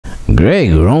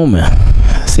Greg Roman.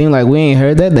 Seemed like we ain't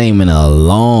heard that name in a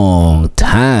long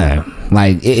time.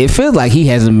 Like, it feels like he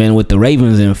hasn't been with the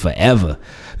Ravens in forever.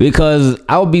 Because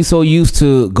I would be so used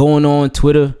to going on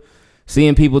Twitter,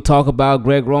 seeing people talk about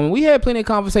Greg Roman. We had plenty of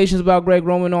conversations about Greg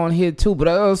Roman on here too, but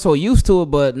I was so used to it.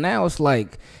 But now it's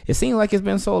like, it seems like it's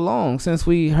been so long since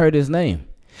we heard his name.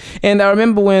 And I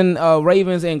remember when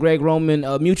Ravens and Greg Roman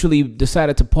mutually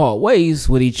decided to part ways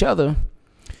with each other,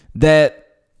 that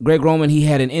Greg Roman, he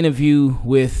had an interview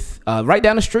with right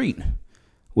down the street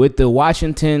with the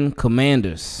Washington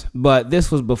Commanders. But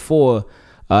this was before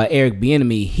Eric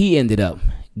Bieniemy, he ended up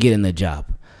getting the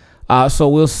job. So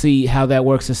we'll see how that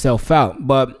works itself out.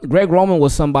 But Greg Roman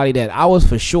was somebody that I was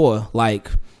for sure like,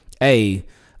 hey,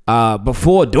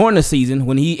 before, during the season,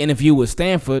 when he interviewed with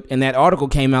Stanford and that article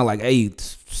came out like, hey,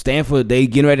 Stanford, they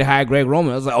getting ready to hire Greg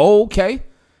Roman. I was like, oh, okay.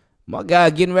 My guy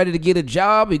getting ready to get a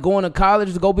job. He going to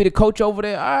college to go be the coach over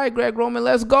there. All right, Greg Roman,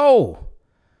 let's go.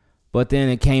 But then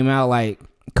it came out like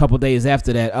a couple days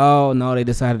after that. Oh, no, they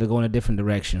decided to go in a different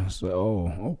direction. So,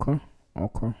 oh, okay.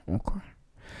 All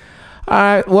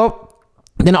right, well,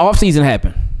 then the offseason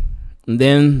happened. And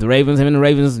then him and the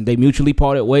Ravens, they mutually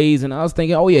parted ways. And I was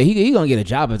thinking, oh, yeah, he going to get a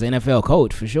job as an NFL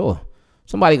coach for sure.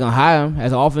 Somebody going to hire him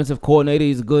as an offensive coordinator.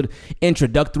 He's a good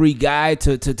introductory guy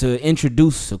to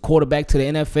introduce a quarterback to the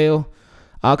NFL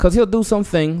because he'll do some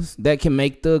things that can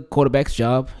make the quarterback's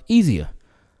job easier.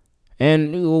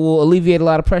 And it will alleviate a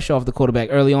lot of pressure off the quarterback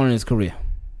early on in his career.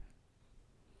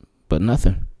 But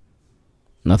nothing.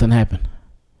 Nothing happened.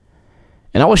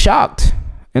 And I was shocked.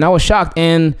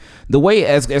 And the way,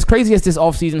 as crazy as this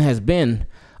offseason has been,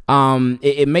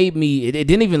 it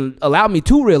didn't even allow me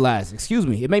to realize,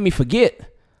 it made me forget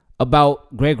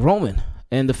about Greg Roman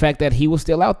and the fact that he was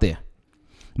still out there.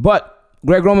 But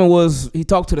Greg Roman he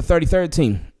talked to the 33rd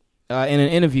team in an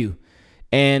interview,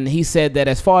 and he said that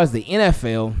as far as the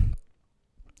NFL,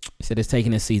 he said it's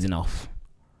taking his season off.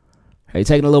 He's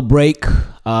taking a little break,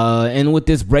 and with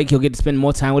this break, he'll get to spend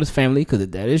more time with his family, because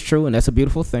that is true, and that's a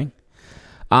beautiful thing.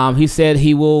 He said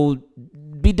he will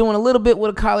be doing a little bit with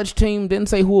a college team. Didn't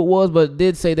say who it was, but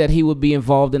did say that he would be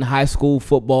involved in high school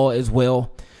football as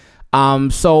well.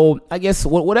 So I guess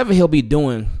whatever he'll be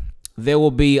doing, there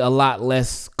will be a lot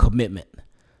less commitment.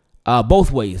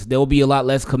 Both ways. There will be a lot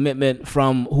less commitment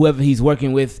from whoever he's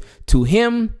working with to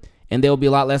him, and there will be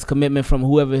a lot less commitment from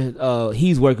whoever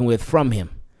he's working with from him.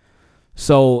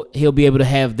 So he'll be able to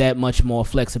have that much more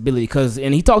flexibility.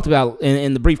 And he talked about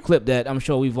in the brief clip that I'm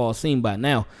sure we've all seen by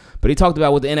now, but he talked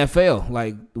about with the NFL,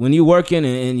 like when you're working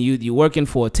and you're working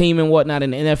for a team and whatnot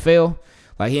in the NFL,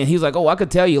 like, and he's like, oh, I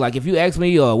could tell you, like, if you ask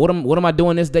me what am I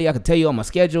doing this day, I could tell you on my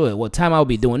schedule at what time I'll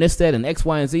be doing this, that, and X,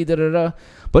 Y, and Z, da-da-da.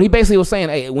 But he basically was saying,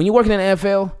 hey, when you're working in the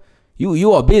NFL,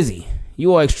 you are busy.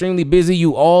 You are extremely busy.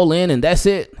 You all in, and that's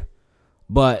it.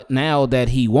 But now that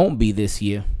he won't be this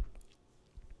year,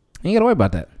 you ain't got to worry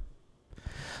about that.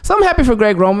 So I'm happy for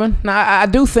Greg Roman. Now, I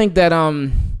do think that,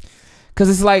 because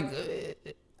it's like,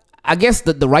 I guess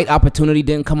the right opportunity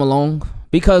didn't come along,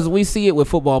 because we see it with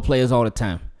football players all the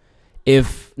time.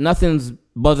 If nothing's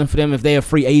buzzing for them, if they're a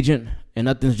free agent and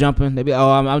nothing's jumping, they be like,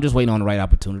 oh, I'm just waiting on the right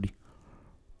opportunity.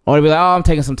 Or they be like, oh, I'm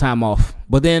taking some time off.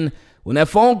 But then when that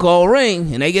phone call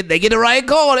ring and they get the right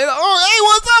call, they're like, oh, hey,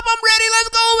 what's up? I'm ready. Let's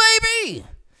go, baby.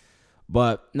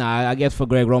 But nah, I guess for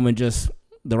Greg Roman, just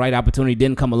the right opportunity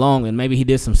didn't come along, and maybe he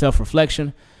did some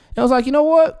self-reflection. And I was like, you know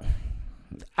what?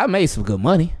 I made some good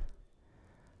money.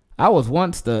 I was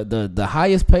once the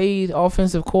highest paid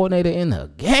offensive coordinator in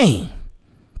the game.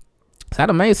 So I'd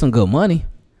have made some good money.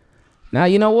 Now,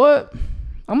 you know what?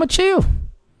 I'm going to chill.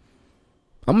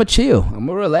 I'm going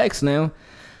to relax now.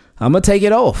 I'm going to take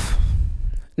it off.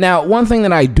 Now, one thing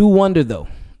that I do wonder, though,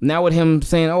 now with him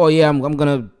saying, oh, yeah, I'm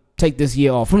going to take this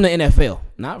year off from the NFL,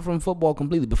 not from football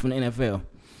completely, but from the NFL.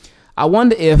 I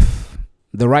wonder if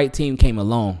the right team came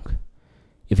along,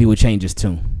 if he would change his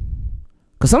tune.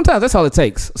 Because sometimes that's all it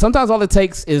takes. Sometimes all it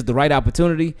takes is the right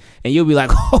opportunity, and you'll be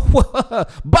like, oh,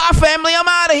 bye, family, I'm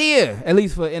out of here. At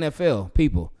least for NFL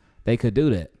people, they could do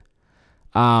that.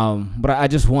 But I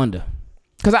just wonder.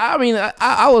 Because, I mean,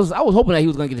 I was hoping that he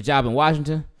was going to get a job in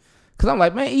Washington. Because I'm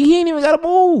like, man, he ain't even got to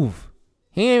move.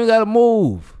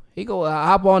 He go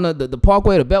hop on the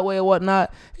parkway, the beltway or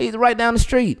whatnot. He's right down the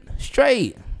street,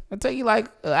 straight. It'll take you like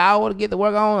an hour to get to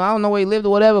work on. I don't know where he lived or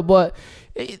whatever, but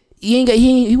he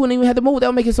wouldn't even have to move. That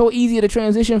would make it so easier to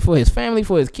transition for his family,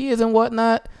 for his kids and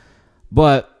whatnot.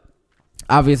 But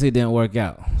obviously it didn't work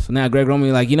out. So now Greg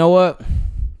Roman like, you know what?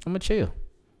 I'm going to chill.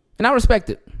 And I respect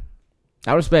it.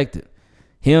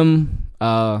 Him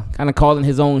kind of calling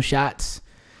his own shots.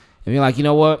 And being like, you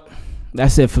know what?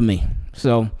 That's it for me.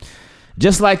 So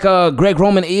just like Greg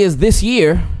Roman is this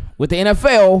year with the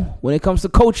NFL when it comes to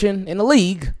coaching in the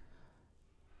league,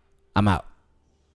 I'm out.